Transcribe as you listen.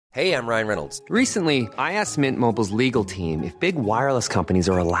Hey, I'm Ryan Reynolds. Recently, I asked Mint Mobile's legal team if big wireless companies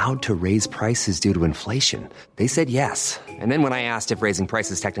are allowed to raise prices due to inflation. They said yes. And then when I asked if raising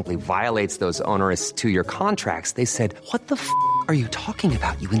prices technically violates those onerous two-year contracts, they said, "What the f*** are you talking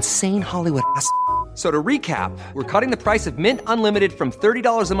about, you insane Hollywood ass?" So to recap, we're cutting the price of Mint Unlimited from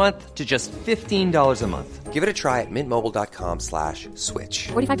 $30 a month to just $15 a month. Give it a try at mintmobile.com/switch.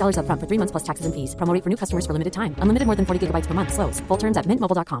 $45 up front for 3 months plus taxes and fees. Promo rate for new customers for limited time. Unlimited more than 40 gigabytes per month. Slows full terms at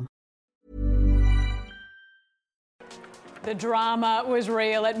mintmobile.com. The drama was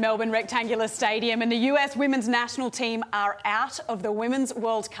real at Melbourne Rectangular Stadium, and the US women's national team are out of the Women's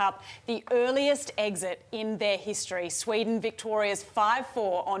World Cup, the earliest exit in their history. Sweden victorious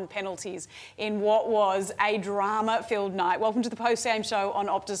 5-4 on penalties in what was a drama-filled night. Welcome to the post-game show on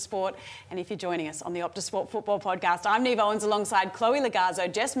Optus Sport, and if you're joining us on the Optus Sport Football Podcast, I'm Neve Owens alongside Chloe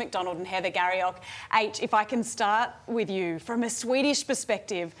Lagazzo, Jess McDonald and Heather Garriock. H, if I can start with you, from a Swedish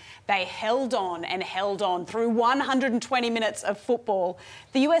perspective, they held on and held on through 120 minutes of football.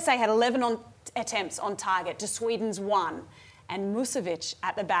 The USA had 11 attempts on target to Sweden's 1, and Musovic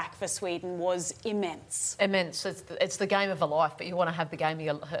at the back for Sweden was immense. Immense. It's the game of a life, but you want to have the game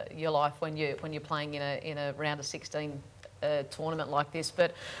of your life when you're playing in a round of 16 tournament like this.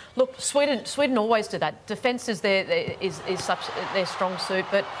 But look, Sweden always do that. Defence is such their strong suit,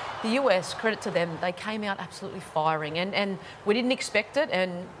 but the US, credit to them, they came out absolutely firing, and we didn't expect it.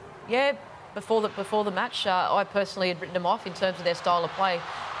 And yeah. Before the match, I personally had written them off in terms of their style of play.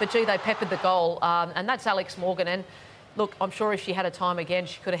 But, gee, they peppered the goal, and that's Alex Morgan. And, look, I'm sure if she had a time again,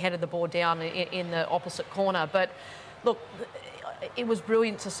 she could have headed the ball down in the opposite corner. But, look, it was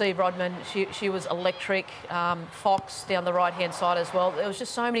brilliant to see Rodman. She was electric. Fox down the right-hand side as well. There was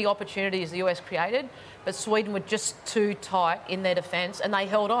just so many opportunities the US created, but Sweden were just too tight in their defence, and they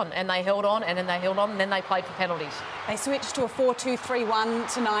held on, and they held on, and then they held on, and then they played for penalties. They switched to a 4-2-3-1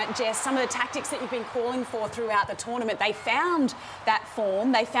 tonight, Jess. Some of the tactics that you've been calling for throughout the tournament, they found that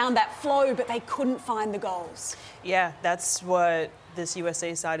form, they found that flow, but they couldn't find the goals. Yeah, that's what this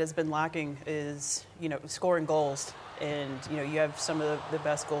USA side has been lacking is, scoring goals. And, you have some of the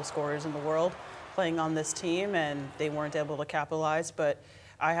best goal scorers in the world playing on this team, and they weren't able to capitalize. But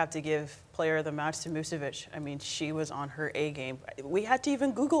I have to give player of the match to Musovic. I mean, she was on her A game. We had to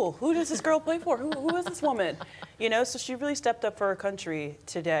even Google, who does this girl play for? Who is this woman? So she really stepped up for her country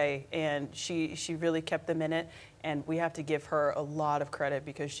today, and she really kept them in it. And we have to give her a lot of credit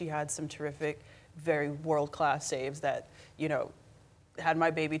because she had some terrific, very world-class saves that, had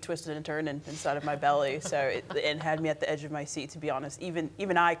my baby twisted and turned inside of my belly. So it had me at the edge of my seat, to be honest.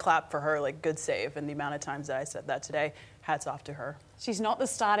 Even I clapped for her, like, good save. And the amount of times that I said that today, hats off to her. She's not the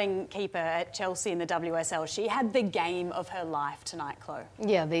starting keeper at Chelsea in the WSL. She had the game of her life tonight, Chloe.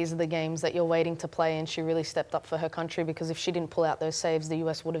 Yeah, these are the games that you're waiting to play, and she really stepped up for her country, because if she didn't pull out those saves, the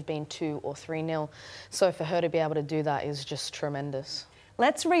US would have been 2 or 3-0. So for her to be able to do that is just tremendous.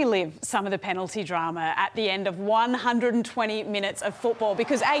 Let's relive some of the penalty drama at the end of 120 minutes of football,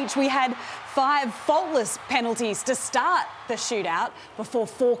 because, H, we had 5 faultless penalties to start the shootout before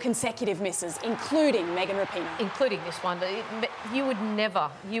 4 consecutive misses, including Megan Rapinoe. Including this one. You would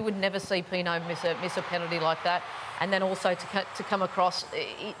never see Pino miss a penalty like that. And then also to come across,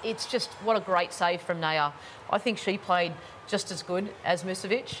 it's just what a great save from Naya. I think she played just as good as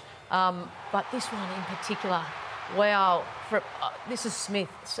Musovic, but this one in particular, wow, this is Smith.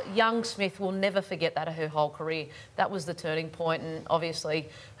 Young Smith will never forget that of her whole career. That was the turning point, and obviously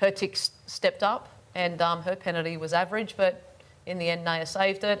her ticks stepped up, and her penalty was average, but in the end Naya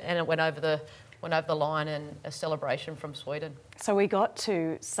saved it, and it went over the line, and a celebration from Sweden. So we got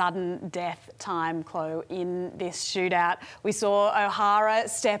to sudden death time, Chloe, in this shootout. We saw O'Hara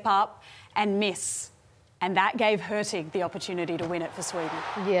step up and miss, and that gave Hurtig the opportunity to win it for Sweden.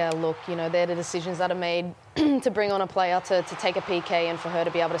 Yeah, look, they're the decisions that are made to bring on a player to take a PK, and for her to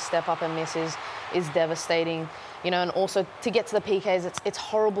be able to step up and miss is devastating. And also to get to the PKs, it's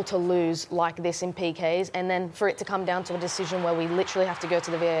horrible to lose like this in PKs, and then for it to come down to a decision where we literally have to go to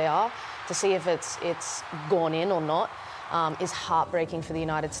the VAR to see if it's gone in or not. Is heartbreaking for the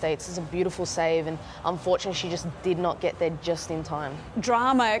United States. It's a beautiful save, and unfortunately she just did not get there just in time.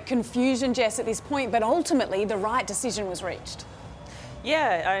 Drama, confusion, Jess, at this point, but ultimately the right decision was reached.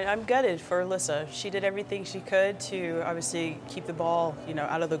 Yeah, I'm gutted for Alyssa. She did everything she could to obviously keep the ball,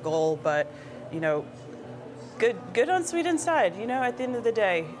 out of the goal, but, good on Sweden's side, at the end of the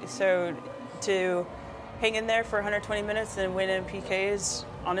day. So to hang in there for 120 minutes and win in PKs,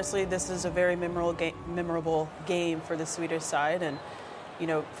 honestly, this is a very memorable game for the Swedish side. And,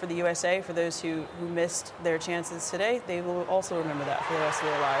 for the USA, for those who missed their chances today, they will also remember that for the rest of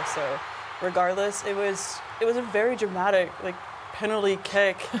their lives. So regardless, it was a very dramatic, penalty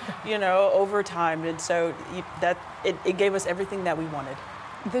kick, overtime. And so it gave us everything that we wanted.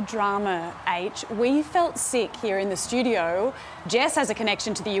 The drama, H. We felt sick here in the studio. Jess has a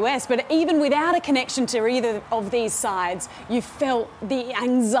connection to the US, but even without a connection to either of these sides, you felt the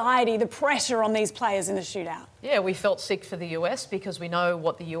anxiety, the pressure on these players in the shootout. Yeah, we felt sick for the US because we know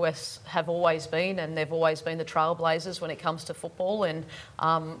what the US have always been, and they've always been the trailblazers when it comes to football, and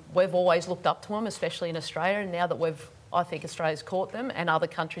we've always looked up to them, especially in Australia. And now that I think Australia's caught them and other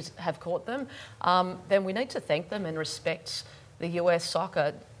countries have caught them, then we need to thank them and respect the US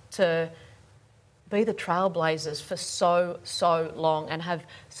soccer to be the trailblazers for so long and have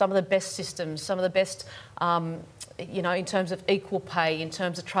some of the best systems, some of the best, in terms of equal pay, in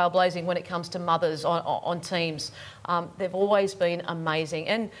terms of trailblazing when it comes to mothers on teams. They've always been amazing.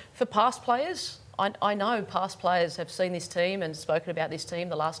 And for past players, I know past players have seen this team and spoken about this team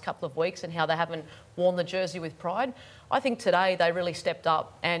the last couple of weeks and how they haven't worn the jersey with pride. I think today they really stepped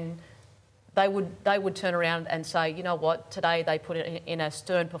up, and they would turn around and say, you know what, today they put it in a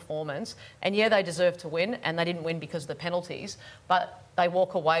stern performance, and yeah, they deserve to win, and they didn't win because of the penalties, but they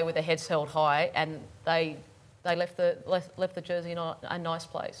walk away with their heads held high, and they left the jersey in a nice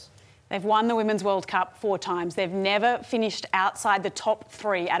place. They've won the Women's World Cup 4 times. They've never finished outside the top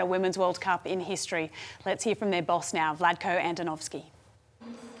 3 at a Women's World Cup in history. Let's hear from their boss now, Vlatko Andonovski.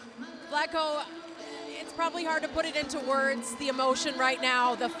 Vlatko, it's probably hard to put it into words, the emotion right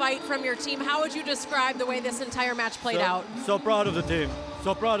now, the fight from your team. How would you describe the way this entire match played out? So proud of the team.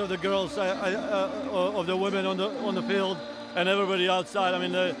 So proud of the girls, of the women on the field, and everybody outside. I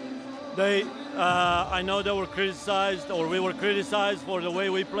mean, I know they were criticized, or we were criticized for the way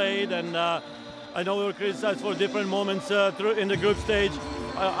we played, and I know we were criticized for different moments in the group stage.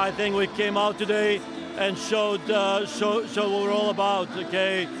 I think we came out today and showed what we're all about.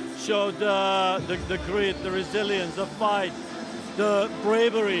 Okay. Showed the grit, the resilience, the fight, the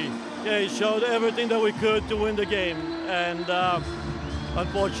bravery. Okay, showed everything that we could to win the game. And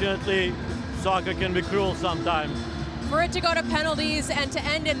unfortunately, soccer can be cruel sometimes. For it to go to penalties and to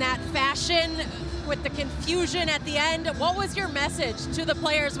end in that fashion with the confusion at the end, what was your message to the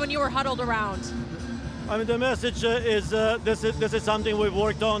players when you were huddled around? I mean, the message is this is something we've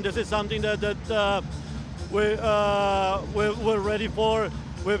worked on. This is something that we're ready for.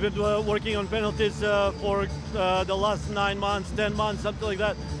 We've been working on penalties for the last 9 months, 10 months, something like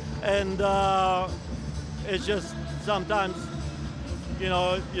that. And it's just sometimes, you're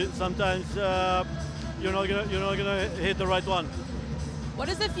not gonna hit the right one. What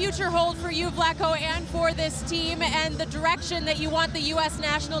does the future hold for you, Vlatko, and for this team, and the direction that you want the U.S.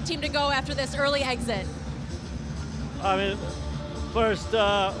 national team to go after this early exit? I mean, first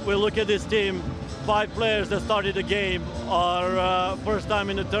we look at this team. 5 players that started the game are first time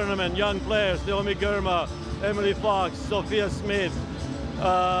in the tournament. Young players: Naomi Girma, Emily Fox, Sophia Smith,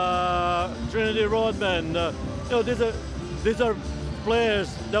 Trinity Rodman. These are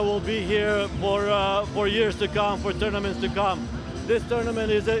players that will be here for years to come, for tournaments to come. This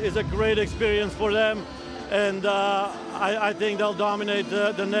tournament is a great experience for them, and I think they'll dominate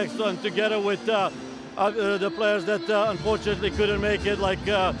the next one together with the players that unfortunately couldn't make it, like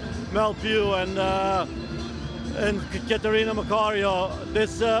Mel Pugh and Katerina Macario.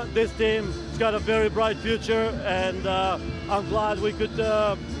 This team has got a very bright future, and I'm glad we could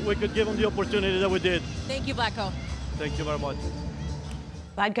give them the opportunity that we did. Thank you, Vlatko. Thank you very much.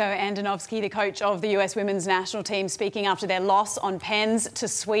 Vlatko Andonovski, the coach of the US women's national team, speaking after their loss on pens to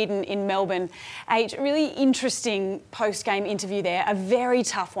Sweden in Melbourne. Really interesting post-game interview there. A very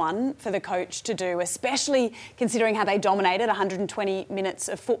tough one for the coach to do, especially considering how they dominated 120 minutes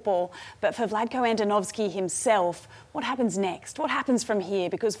of football. But for Vlatko Andonovski himself, what happens next? What happens from here?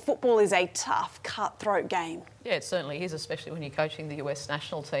 Because football is a tough, cutthroat game. Yeah, it certainly is, especially when you're coaching the US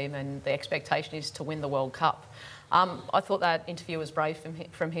national team and the expectation is to win the World Cup. I thought that interview was brave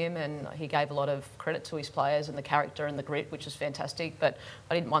from him, and he gave a lot of credit to his players and the character and the grit, which is fantastic. But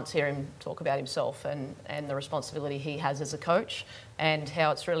I didn't once hear him talk about himself and the responsibility he has as a coach, and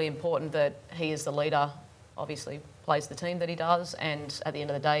how it's really important that he is the leader, obviously plays the team that he does, and at the end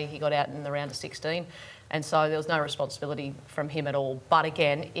of the day he got out in the round of 16, and so there was no responsibility from him at all. But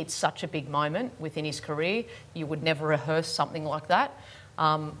again, it's such a big moment within his career. You would never rehearse something like that.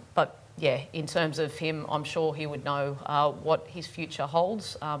 But yeah, in terms of him, I'm sure he would know what his future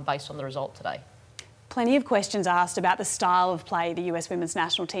holds based on the result today. Plenty of questions asked about the style of play the US women's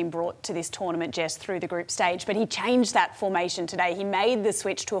national team brought to this tournament, Jess, through the group stage. But he changed that formation today. He made the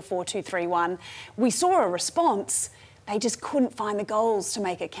switch to a 4-2-3-1. We saw a response. They just couldn't find the goals to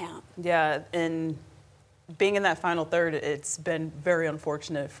make it count. Yeah, and being in that final third, it's been very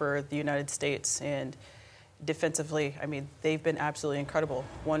unfortunate for the United States. And defensively, I mean, they've been absolutely incredible.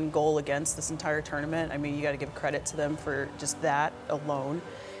 1 goal against this entire tournament. I mean, you got to give credit to them for just that alone.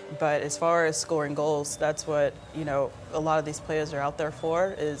 But as far as scoring goals, that's what, a lot of these players are out there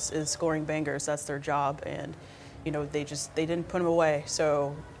for is scoring bangers. That's their job. And, they didn't put them away.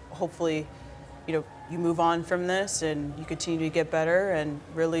 So hopefully, you move on from this and you continue to get better and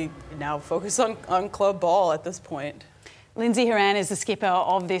really now focus on club ball at this point. Lindsay Horan is the skipper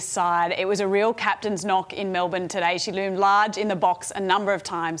of this side. It was a real captain's knock in Melbourne today. She loomed large in the box a number of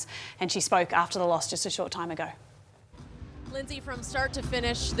times, and she spoke after the loss just a short time ago. Lindsay, from start to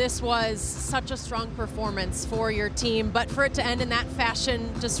finish, this was such a strong performance for your team, but for it to end in that fashion,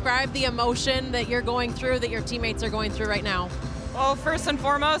 describe the emotion that you're going through, that your teammates are going through right now. Well, first and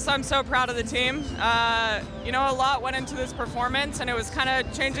foremost, I'm so proud of the team. A lot went into this performance, and it was kind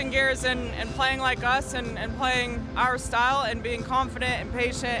of changing gears and playing like us and playing our style and being confident and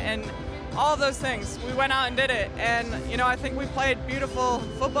patient and all of those things. We went out and did it, and, I think we played beautiful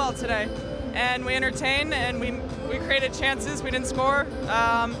football today. And we entertained, and we created chances. We didn't score.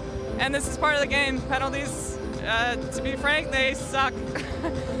 And this is part of the game. Penalties, to be frank, they suck.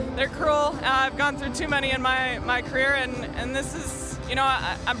 They're cruel. I've gone through too many in my career, and this is,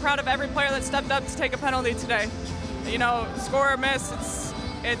 I'm proud of every player that stepped up to take a penalty today. Score or miss,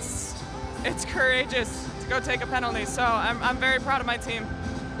 it's courageous to go take a penalty. So I'm very proud of my team.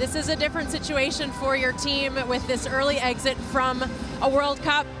 This is a different situation for your team with this early exit from a World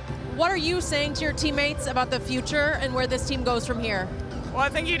Cup. What are you saying to your teammates about the future and where this team goes from here? Well, I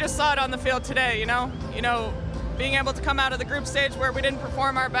think you just saw it on the field today, being able to come out of the group stage where we didn't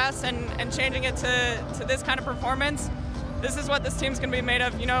perform our best and changing it to this kind of performance. This is what this team's going to be made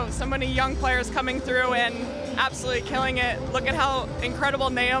of. So many young players coming through and absolutely killing it. Look at how incredible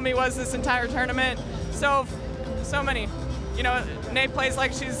Naomi was this entire tournament. So many. Nate plays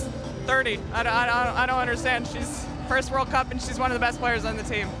like she's 30. I don't understand. She's first World Cup and she's one of the best players on the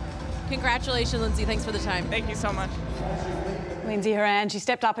team. Congratulations, Lindsay. Thanks for the time. Thank you so much. Lindsay Horan, she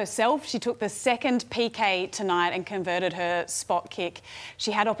stepped up herself. She took the second PK tonight and converted her spot kick.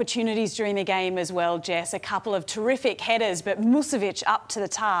 She had opportunities during the game as well, Jess. A couple of terrific headers, but Musovic up to the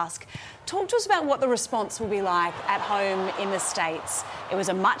task. Talk to us about what the response will be like at home in the States. It was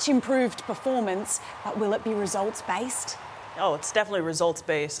a much improved performance, but will it be results-based? Oh, it's definitely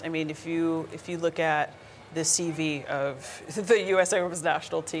results-based. I mean, if you look at the CV of the USA Women's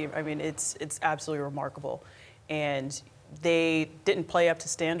National Team, I mean, it's absolutely remarkable. And they didn't play up to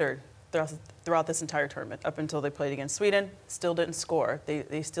standard throughout this entire tournament, up until they played against Sweden, still didn't score.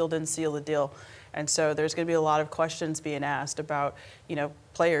 They still didn't seal the deal. And so there's going to be a lot of questions being asked about,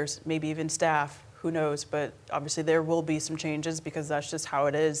 players, maybe even staff, who knows. But obviously there will be some changes because that's just how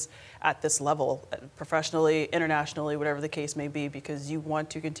it is at this level, professionally, internationally, whatever the case may be, because you want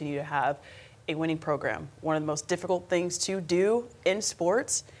to continue to have a winning program. One of the most difficult things to do in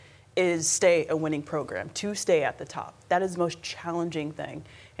sports is stay a winning program, to stay at the top. That is the most challenging thing.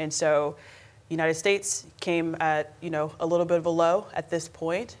 And so United States came at, a little bit of a low at this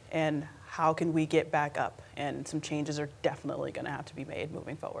point, and how can we get back up? And some changes are definitely going to have to be made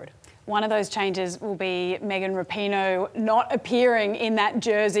moving forward. One of those changes will be Megan Rapinoe not appearing in that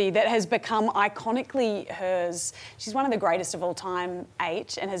jersey that has become iconically hers. She's one of the greatest of all time,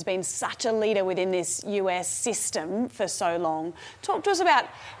 H, and has been such a leader within this US system for so long. Talk to us about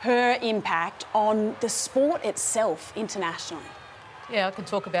her impact on the sport itself internationally. Yeah, I can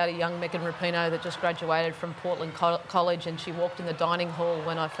talk about a young Megan Rapinoe that just graduated from Portland College, and she walked in the dining hall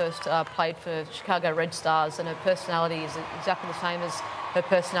when I first played for Chicago Red Stars, and her personality is exactly the same as her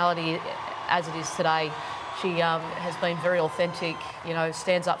personality as it is today. She has been very authentic,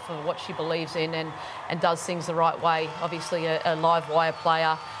 stands up for what she believes in and does things the right way. Obviously a live wire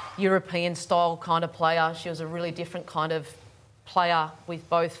player, European style kind of player. She was a really different kind of player with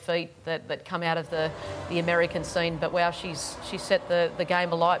both feet that come out of the American scene. But wow, she set the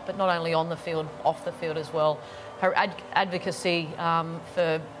game alight, but not only on the field, off the field as well. Her advocacy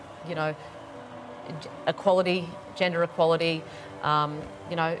for, equality, gender equality,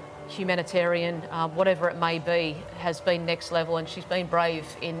 humanitarian, whatever it may be, has been next level, and she's been brave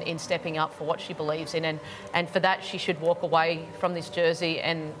in stepping up for what she believes in, and for that she should walk away from this jersey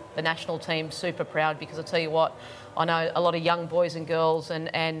and the national team super proud, because I'll tell you what, I know a lot of young boys and girls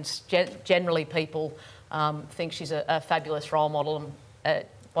and generally people think she's a fabulous role model, and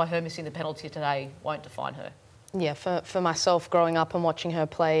by her missing the penalty today won't define her. Yeah, for myself, growing up and watching her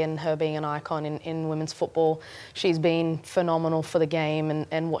play and her being an icon in women's football, she's been phenomenal for the game,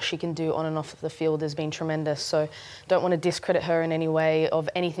 and what she can do on and off the field has been tremendous. So don't want to discredit her in any way of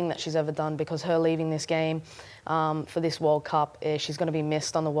anything that she's ever done, because her leaving this game for this World Cup, she's going to be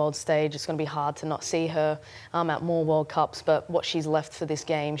missed on the world stage. It's going to be hard to not see her at more World Cups, but what she's left for this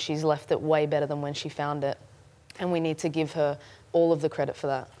game, she's left it way better than when she found it. And we need to give her all of the credit for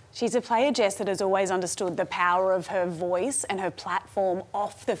that. She's a player, Jess, that has always understood the power of her voice and her platform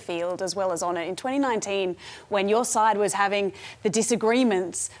off the field as well as on it. In 2019, when your side was having the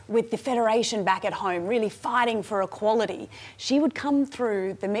disagreements with the Federation back at home, really fighting for equality, she would come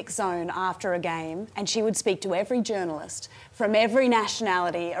through the mix zone after a game and she would speak to every journalist from every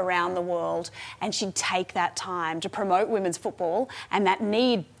nationality around the world, and she'd take that time to promote women's football and that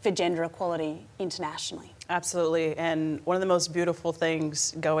need for gender equality internationally. Absolutely. And one of the most beautiful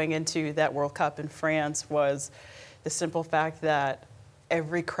things going into that World Cup in France was the simple fact that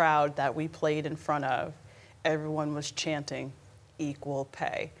every crowd that we played in front of, everyone was chanting equal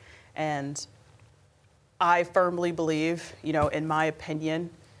pay. And I firmly believe, in my opinion,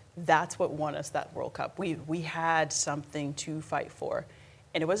 that's what won us that World Cup. We had something to fight for.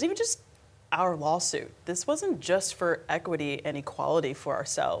 And it wasn't even just our lawsuit. This wasn't just for equity and equality for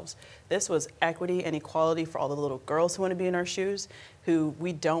ourselves. This was equity and equality for all the little girls who want to be in our shoes, who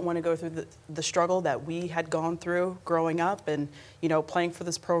we don't want to go through the struggle that we had gone through growing up and, playing for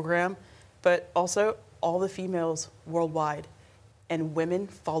this program, but also all the females worldwide. And women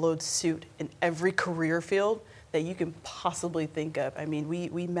followed suit in every career field that you can possibly think of. I mean,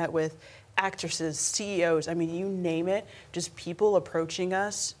 we met with actresses, CEOs, you name it, just people approaching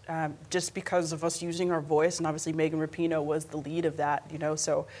us just because of us using our voice. And obviously Megan Rapinoe was the lead of that,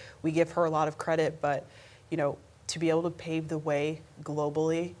 so we give her a lot of credit. But, to be able to pave the way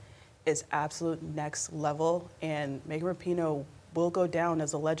globally is absolute next level. And Megan Rapinoe will go down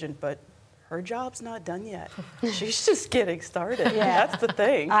as a legend, but her job's not done yet. She's just getting started. Yeah. That's the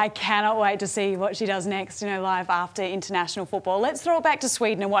thing. I cannot wait to see what she does next, live after international football. Let's throw it back to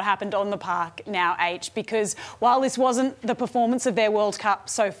Sweden and what happened on the park now, H, because while this wasn't the performance of their World Cup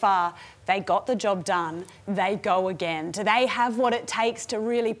so far, they got the job done. They go again. Do they have what it takes to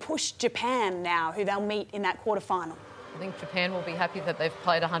really push Japan now, who they'll meet in that quarterfinal? I think Japan will be happy that they've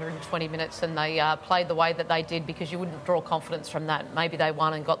played 120 minutes and they played the way that they did, because you wouldn't draw confidence from that. Maybe they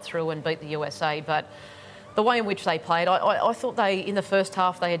won and got through and beat the USA, but the way in which they played, I thought in the first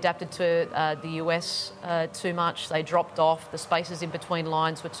half, they adapted to the US too much. They dropped off. The spaces in between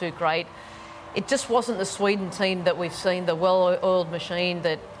lines were too great. It just wasn't the Sweden team that we've seen, the well-oiled machine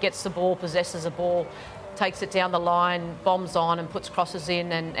that gets the ball, possesses a ball, takes it down the line, bombs on and puts crosses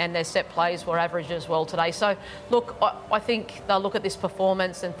in, and their set plays were average as well today. So, look, I think they'll look at this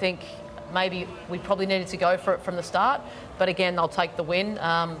performance and think maybe we probably needed to go for it from the start. But again, they'll take the win,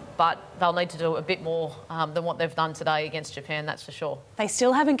 but they'll need to do a bit more than what they've done today against Japan, that's for sure. They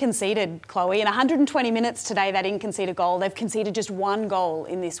still haven't conceded, Chloe. In 120 minutes today, they didn't concede a goal. They've conceded just one goal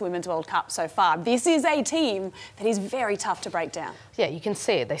in this Women's World Cup so far. This is a team that is very tough to break down. Yeah, you can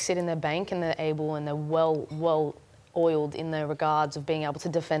see it. They sit in their bank and they're able and they're well oiled in their regards of being able to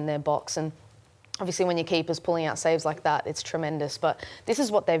defend their box. And obviously, when your keeper's pulling out saves like that, it's tremendous. But this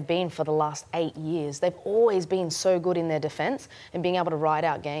is what they've been for the last 8 years. They've always been so good in their defence and being able to ride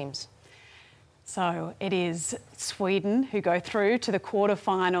out games. So it is Sweden who go through to the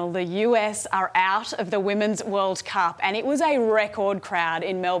quarterfinal. The US are out of the Women's World Cup, and it was a record crowd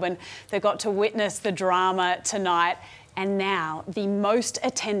in Melbourne that got to witness the drama tonight. And now the most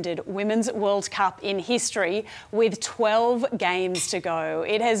attended Women's World Cup in history, with 12 games to go.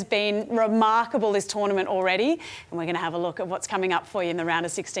 It has been remarkable, this tournament already, and we're going to have a look at what's coming up for you in the round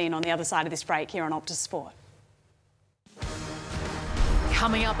of 16 on the other side of this break here on Optus Sport.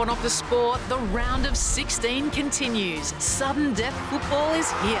 Coming up on Optus Sport, the round of 16 continues. Sudden death football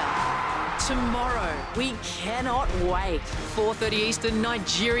is here. Tomorrow, we cannot wait. 4:30 Eastern,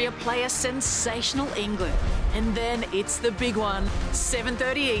 Nigeria play a sensational England. And then it's the big one.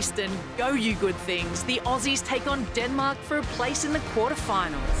 7:30 Eastern, go you good things. The Aussies take on Denmark for a place in the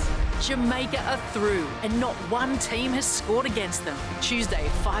quarterfinals. Jamaica are through, and not one team has scored against them. Tuesday,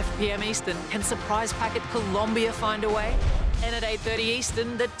 5 p.m. Eastern, can surprise packet Colombia find a way? And at 8:30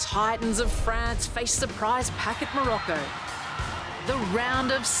 Eastern, the Titans of France face surprise packet Morocco. The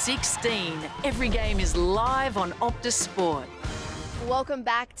round of 16. Every game is live on Optus Sport. Welcome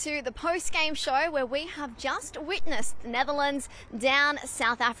back to the post-game show, where we have just witnessed the Netherlands down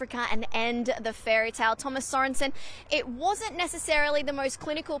South Africa and end the fairy tale. Thomas Sorensen, it wasn't necessarily the most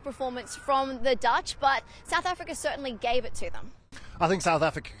clinical performance from the Dutch, but South Africa certainly gave it to them. I think South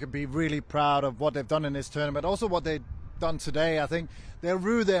Africa could be really proud of what they've done in this tournament. Also what they've done today. I think they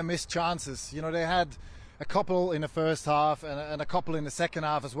rue their missed chances. You know, they had a couple in the first half and a couple in the second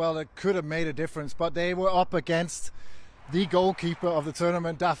half as well that could have made a difference, but they were up against the goalkeeper of the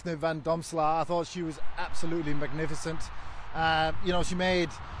tournament, Daphne van Domselaar. I thought she was absolutely magnificent. You know, she made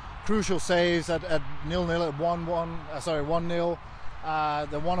crucial saves at 0-0, at 1-0.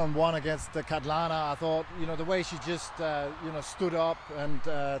 The one-on-one against the Katlana, I thought, you know, the way she just, stood up and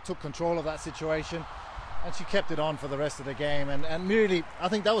took control of that situation, and she kept it on for the rest of the game. And really, I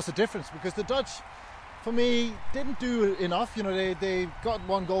think that was the difference, because the Dutch, for me, didn't do enough. You know, they got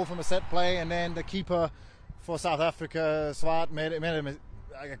one goal from a set play, and then the keeper for South Africa, Swart, made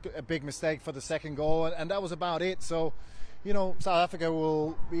a big mistake for the second goal, and that was about it. So, you know, South Africa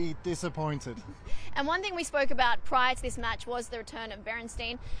will be disappointed. And one thing we spoke about prior to this match was the return of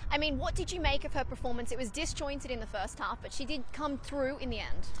Berenstein. I mean, what did you make of her performance? It was disjointed in the first half, but she did come through in the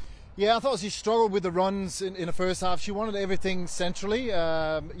end. Yeah, I thought she struggled with the runs in the first half. She wanted everything centrally.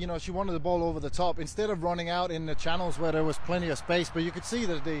 She wanted the ball over the top instead of running out in the channels where there was plenty of space. But you could see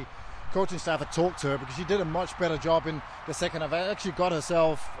that the coaching staff had talked to her, because she did a much better job in the second half. Actually got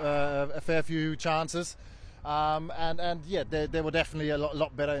herself a fair few chances. They were definitely a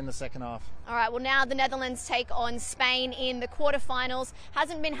lot better in the second half. All right, well, now the Netherlands take on Spain in the quarterfinals.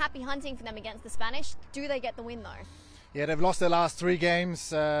 Hasn't been happy hunting for them against the Spanish. Do they get the win, though? Yeah, they've lost their last 3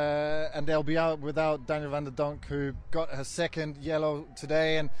 games, and they'll be out without Daniel van der Donk, who got her second yellow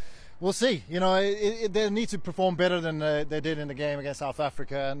today. And we'll see. You know, they need to perform better than they did in the game against South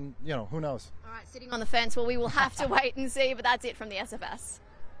Africa, and, you know, who knows? All right, sitting on the fence. Well, we will have to wait and see, but that's it from the SFS.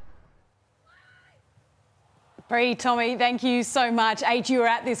 Bree, Tommy, thank you so much. H, you were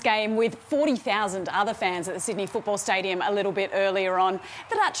at this game with 40,000 other fans at the Sydney Football Stadium a little bit earlier on.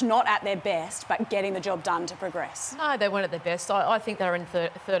 The Dutch not at their best, but getting the job done to progress. No, they weren't at their best. I think they were in third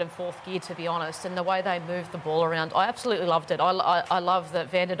and fourth gear, to be honest, and the way they moved the ball around, I absolutely loved it. I love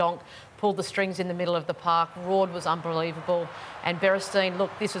that Van der Donk pulled the strings in the middle of the park. Roard was unbelievable. And Berenstein,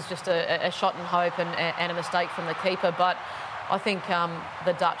 look, this was just a shot in hope and a mistake from the keeper, but I think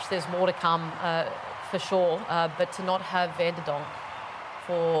the Dutch, there's more to come for sure, but to not have Van der Donk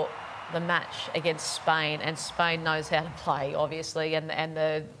for the match against Spain, and Spain knows how to play, obviously, and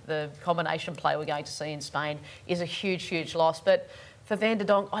the combination play we're going to see in Spain is a huge, huge loss. But for Van der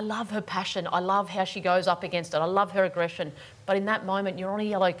Donk, I love her passion. I love how she goes up against it. I love her aggression. But in that moment, you're on a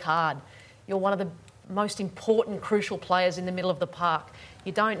yellow card. You're one of the most important, crucial players in the middle of the park.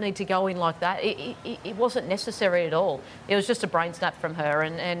 You don't need to go in like that. It wasn't necessary at all. It was just a brain snap from her.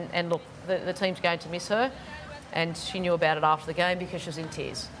 And look, the team's going to miss her. And she knew about it after the game because she was in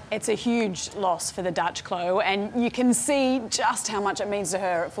tears. It's a huge loss for the Dutch, Chloe, and you can see just how much it means to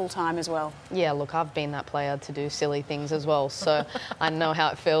her at full time as well. Yeah, look, I've been that player to do silly things as well, so I know how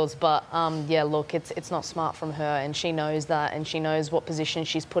it feels. But look, it's not smart from her, and she knows that, and she knows what position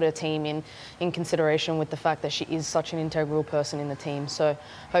she's put her team in consideration with the fact that she is such an integral person in the team. So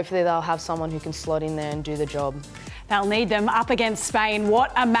hopefully they'll have someone who can slot in there and do the job. They'll need them up against Spain.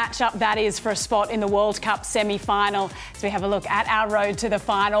 What a matchup that is for a spot in the World Cup semi-final. As we have a look at our road to the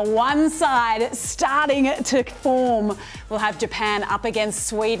final, one side starting to form. We'll have Japan up against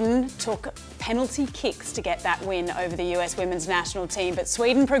Sweden. Took penalty kicks to get that win over the US women's national team, but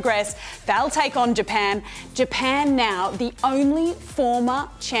Sweden progress. They'll take on Japan. Japan now the only former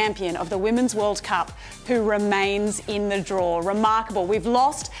champion of the Women's World Cup who remains in the draw. Remarkable. We've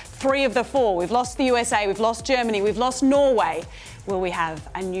lost 3 of the 4. We've lost the USA, we've lost Germany, we've lost Norway. Will we have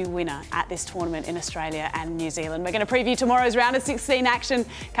a new winner at this tournament in Australia and New Zealand? We're going to preview tomorrow's round of 16 action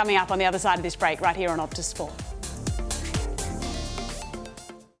coming up on the other side of this break right here on Optus Sport.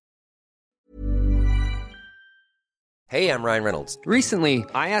 Hey, I'm Ryan Reynolds. Recently,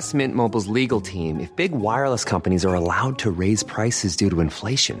 I asked Mint Mobile's legal team if big wireless companies are allowed to raise prices due to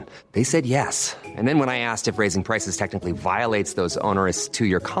inflation. They said yes. And then when I asked if raising prices technically violates those onerous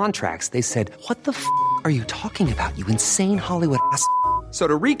 2-year contracts, they said, "What the f*** are you talking about, you insane Hollywood ass?" So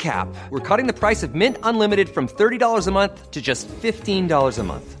to recap, we're cutting the price of Mint Unlimited from $30 a month to just $15 a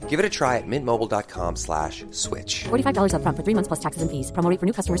month. Give it a try at mintmobile.com/switch. $45 up front for 3 months plus taxes and fees. Promo rate for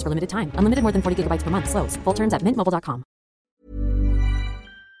new customers for limited time. Unlimited more than 40 gigabytes per month. Slows full terms at mintmobile.com.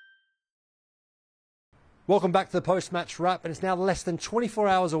 Welcome back to the post-match wrap, and it's now less than 24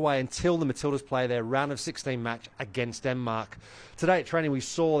 hours away until the Matildas play their round of 16 match against Denmark. Today at training we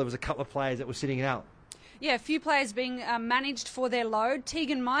saw there was a couple of players that were sitting out. Yeah, a few players being managed for their load.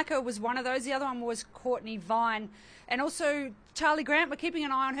 Tegan Micah was one of those. The other one was Courtney Vine. And also Charlie Grant, we're keeping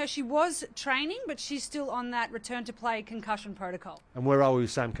an eye on her. She was training, but she's still on that return-to-play concussion protocol. And where are we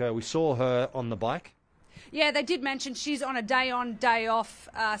with Sam Kerr? We saw her on the bike. Yeah, they did mention she's on a day-on, day-off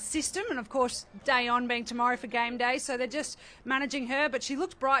system, and of course, day on being tomorrow for game day, so they're just managing her, but she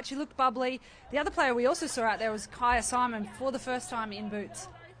looked bright, she looked bubbly. The other player we also saw out there was Kaya Simon for the first time in boots.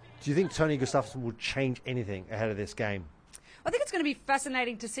 Do you think Tony Gustafsson will change anything ahead of this game? I think it's going to be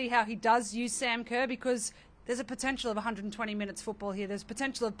fascinating to see how he does use Sam Kerr, because there's a potential of 120 minutes football here. There's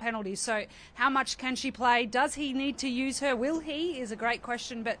potential of penalties, so how much can she play? Does he need to use her? Will he? Is a great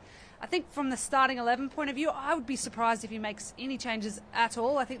question, but I think from the starting 11 point of view, I would be surprised if he makes any changes at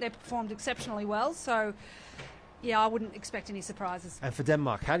all. I think they performed exceptionally well, so yeah, I wouldn't expect any surprises. And for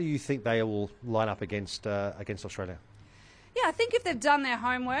Denmark, how do you think they will line up against Australia? Yeah, I think if they've done their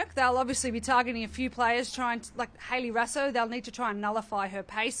homework, they'll obviously be targeting a few players, like Hayley Rasso, they'll need to try and nullify her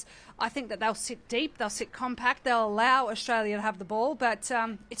pace. I think that they'll sit deep, they'll sit compact, they'll allow Australia to have the ball, but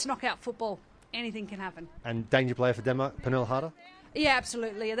it's knockout football. Anything can happen. And danger player for Denmark, Pernille Harder? Yeah,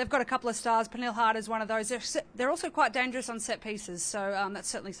 absolutely. They've got a couple of stars. Pernille Harder is one of those. They're also quite dangerous on set pieces, so that's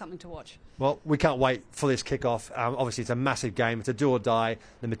certainly something to watch. Well, we can't wait for this kick-off. Obviously, it's a massive game. It's a do or die.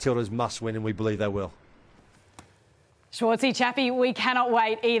 The Matildas must win, and we believe they will. Schwartzy, Chappie, we cannot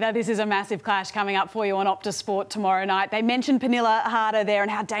wait either. This is a massive clash coming up for you on Optus Sport tomorrow night. They mentioned Pernille Harder there and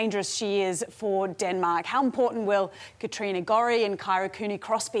how dangerous she is for Denmark. How important will Katrina Gorry and Kyra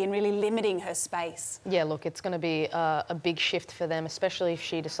Cooney-Cross be in really limiting her space? Yeah, look, it's going to be a big shift for them, especially if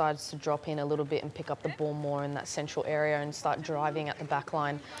she decides to drop in a little bit and pick up the ball more in that central area and start driving at the back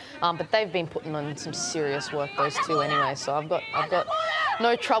line. But they've been putting on some serious work, those two anyway, so I've got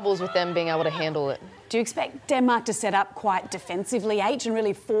no troubles with them being able to handle it. Do you expect Denmark to set up quite defensively, H, and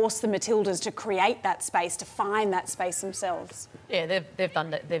really force the Matildas to create that space, to find that space themselves? Yeah, they've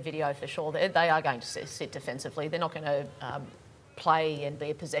done their video for sure. They are going to sit defensively. They're not going to play and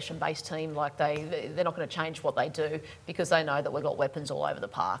be a possession-based team. Like they're not going to change what they do because they know that we've got weapons all over the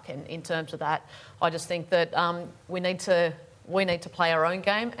park. And in terms of that, I just think that we need to play our own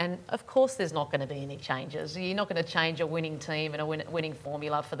game, and of course there's not going to be any changes. You're not going to change a winning team and a winning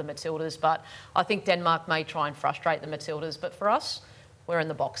formula for the Matildas, but I think Denmark may try and frustrate the Matildas, but for us, we're in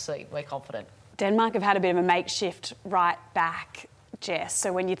the box seat. We're confident. Denmark have had a bit of a makeshift right back, Jess.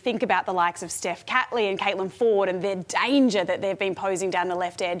 So when you think about the likes of Steph Catley and Caitlin Ford and their danger that they've been posing down the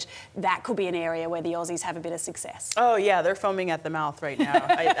left edge, that could be an area where the Aussies have a bit of success. Oh, yeah, they're foaming at the mouth right now.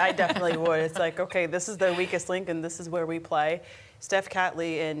 I definitely would. It's like, okay, this is their weakest link and this is where we play. Steph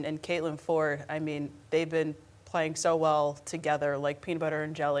Catley and Caitlin Ford, I mean, they've been playing so well together, like peanut butter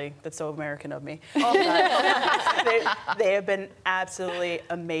and jelly. That's so American of me. They have been absolutely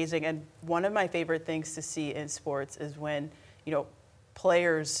amazing. And one of my favorite things to see in sports is when,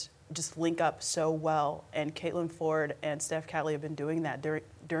 players just link up so well, and Caitlin Ford and Steph Catley have been doing that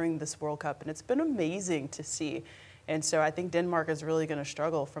during this World Cup, and it's been amazing to see. And so I think Denmark is really going to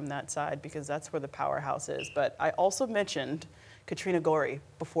struggle from that side because that's where the powerhouse is. But I also mentioned Katrina Gorry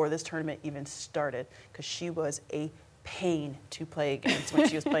before this tournament even started because she was a pain to play against when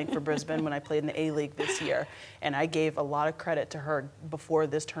she was playing for Brisbane when I played in the A-League this year. And I gave a lot of credit to her before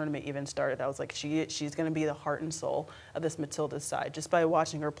this tournament even started. I was like, she's going to be the heart and soul of this Matildas side just by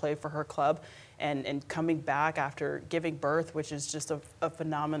watching her play for her club and coming back after giving birth, which is just a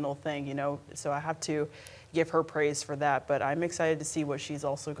phenomenal thing, So I have to give her praise for that, but I'm excited to see what she's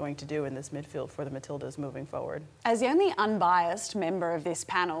also going to do in this midfield for the Matildas moving forward. As the only unbiased member of this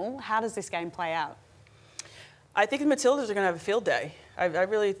panel, how does this game play out? I think the Matildas are going to have a field day. I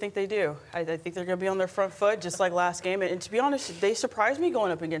really think they do. I think they're going to be on their front foot just like last game. And to be honest, they surprised me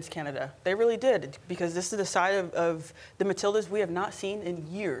going up against Canada. They really did, because this is the side of the Matildas we have not seen in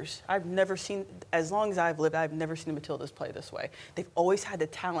years. I've never seen, as long as I've lived, I've never seen the Matildas play this way. They've always had the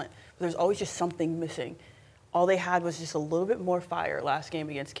talent, but there's always just something missing. All they had was just a little bit more fire last game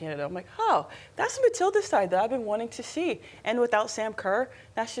against Canada. I'm like, oh, that's the Matilda side that I've been wanting to see. And without Sam Kerr,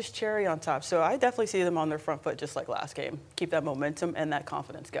 that's just cherry on top. So I definitely see them on their front foot just like last game. Keep that momentum and that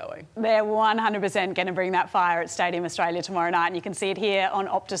confidence going. They're 100% going to bring that fire at Stadium Australia tomorrow night, and you can see it here on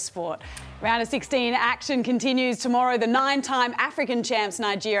Optus Sport. Round of 16 action continues tomorrow. The 9-time African champs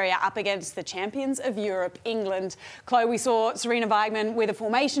Nigeria up against the champions of Europe, England. Chloe, we saw Serena Weigman with a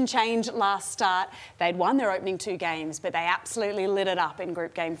formation change last start. They'd won their opening 2 games, but they absolutely lit it up in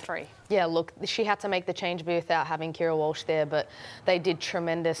Group Game 3. Yeah, look, she had to make the change without having Kira Walsh there, but they did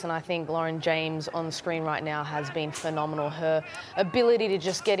tremendous, and I think Lauren James on the screen right now has been phenomenal. Her ability to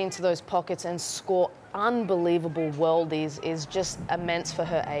just get into those pockets and score unbelievable world is just immense for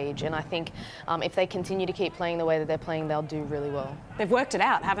her age. And I think if they continue to keep playing the way that they're playing, they'll do really well. They've worked it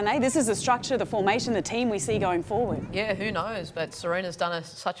out, haven't they? This is the structure, the formation, the team we see going forward. Yeah, who knows? But Serena's done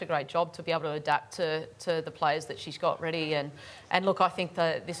such a great job to be able to adapt to the players that she's got ready. And look, I think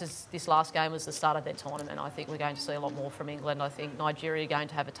that this last game was the start of their tournament. I think we're going to see a lot more from England. I think Nigeria are going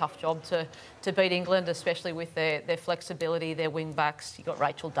to have a tough job to beat England, especially with their flexibility, their wing backs. You've got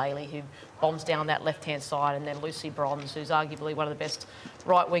Rachel Daly, who bombs down that left-hand side, and then Lucy Bronze, who's arguably one of the best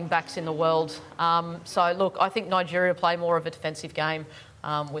right wing backs in the world. So look, I think Nigeria play more of a defensive game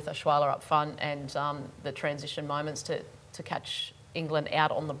with Ashwala up front and the transition moments to catch England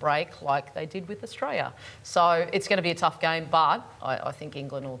out on the break like they did with Australia. So it's going to be a tough game, but I think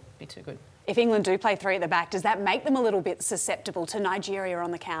England will be too good. If England do play three at the back, does that make them a little bit susceptible to Nigeria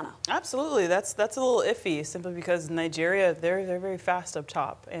on the counter? Absolutely. That's a little iffy, simply because Nigeria, they're very fast up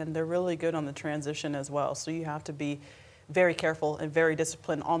top, and they're really good on the transition as well. So you have to be very careful and very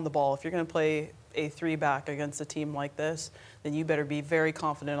disciplined on the ball. If you're going to play a three-back against a team like this, then you better be very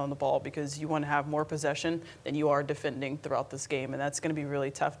confident on the ball, because you want to have more possession than you are defending throughout this game. And that's going to be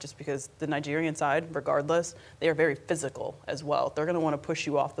really tough, just because the Nigerian side, regardless, they are very physical as well. They're going to want to push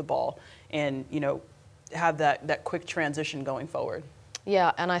you off the ball and, have that quick transition going forward.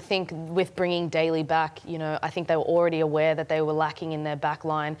 Yeah, and I think with bringing Daly back, I think they were already aware that they were lacking in their back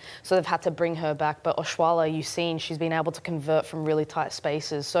line, so they've had to bring her back. But Ashwala, you've seen, she's been able to convert from really tight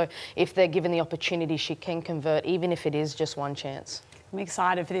spaces. So if they're given the opportunity, she can convert, even if it is just one chance. I'm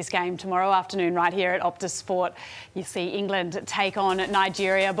excited for this game tomorrow afternoon right here at Optus Sport. You see England take on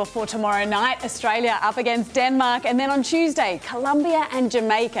Nigeria before tomorrow night. Australia up against Denmark. And then on Tuesday, Colombia and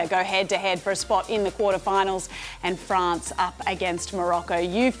Jamaica go head-to-head for a spot in the quarterfinals. And France up against Morocco.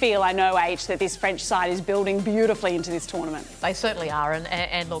 You feel, I know, H, that this French side is building beautifully into this tournament. They certainly are.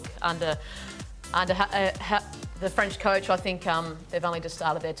 And look, under the French coach, I think they've only just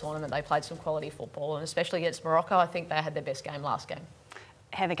started their tournament. They played some quality football, and especially against Morocco, I think they had their best game last game.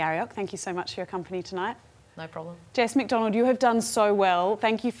 Heather Garriock, thank you so much for your company tonight. No problem. Jess McDonald, you have done so well.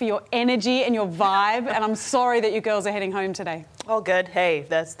 Thank you for your energy and your vibe, and I'm sorry that you girls are heading home today. All good. Hey,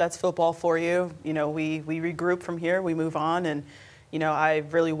 that's football for you. We regroup from here, we move on, and I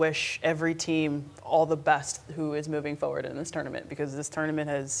really wish every team all the best who is moving forward in this tournament, because this tournament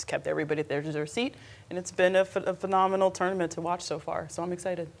has kept everybody at their seat, and it's been a phenomenal tournament to watch so far. So I'm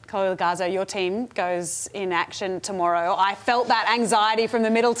excited. Chloe Lagazo, your team goes in action tomorrow. I felt that anxiety from the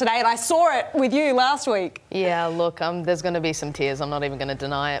middle today, and I saw it with you last week. Yeah, look, there's going to be some tears. I'm not even going to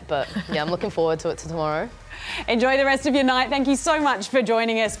deny it, but yeah, I'm looking forward to it tomorrow. Enjoy the rest of your night. Thank you so much for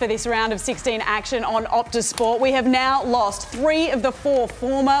joining us for this round of 16 action on Optus Sport. We have now lost 3 of the 4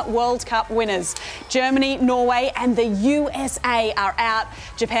 former World Cup winners. Germany, Norway and the USA are out.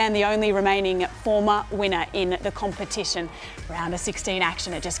 Japan, the only remaining former winner in the competition. Round of 16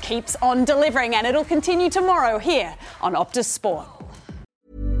 action. It just keeps on delivering, and it'll continue tomorrow here on Optus Sport.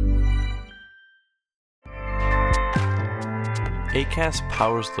 Acast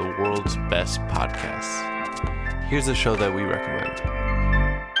powers the world's best podcasts. Here's a show that we recommend.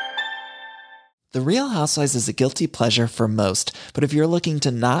 The Real Housewives is a guilty pleasure for most, but if you're looking to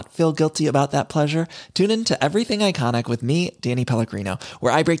not feel guilty about that pleasure, tune in to Everything Iconic with me, Danny Pellegrino,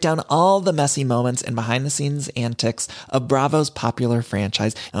 where I break down all the messy moments and behind-the-scenes antics of Bravo's popular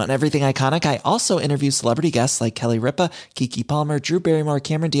franchise. And on Everything Iconic, I also interview celebrity guests like Kelly Ripa, Keke Palmer, Drew Barrymore,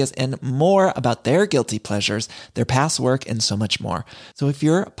 Cameron Diaz, and more about their guilty pleasures, their past work, and so much more. So if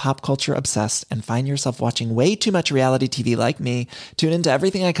you're pop culture obsessed and find yourself watching way too much reality TV like me, tune in to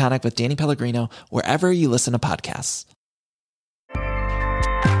Everything Iconic with Danny Pellegrino, wherever you listen to podcasts.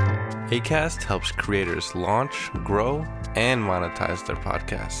 Acast helps creators launch, grow, and monetize their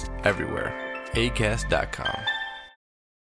podcasts everywhere. Acast.com.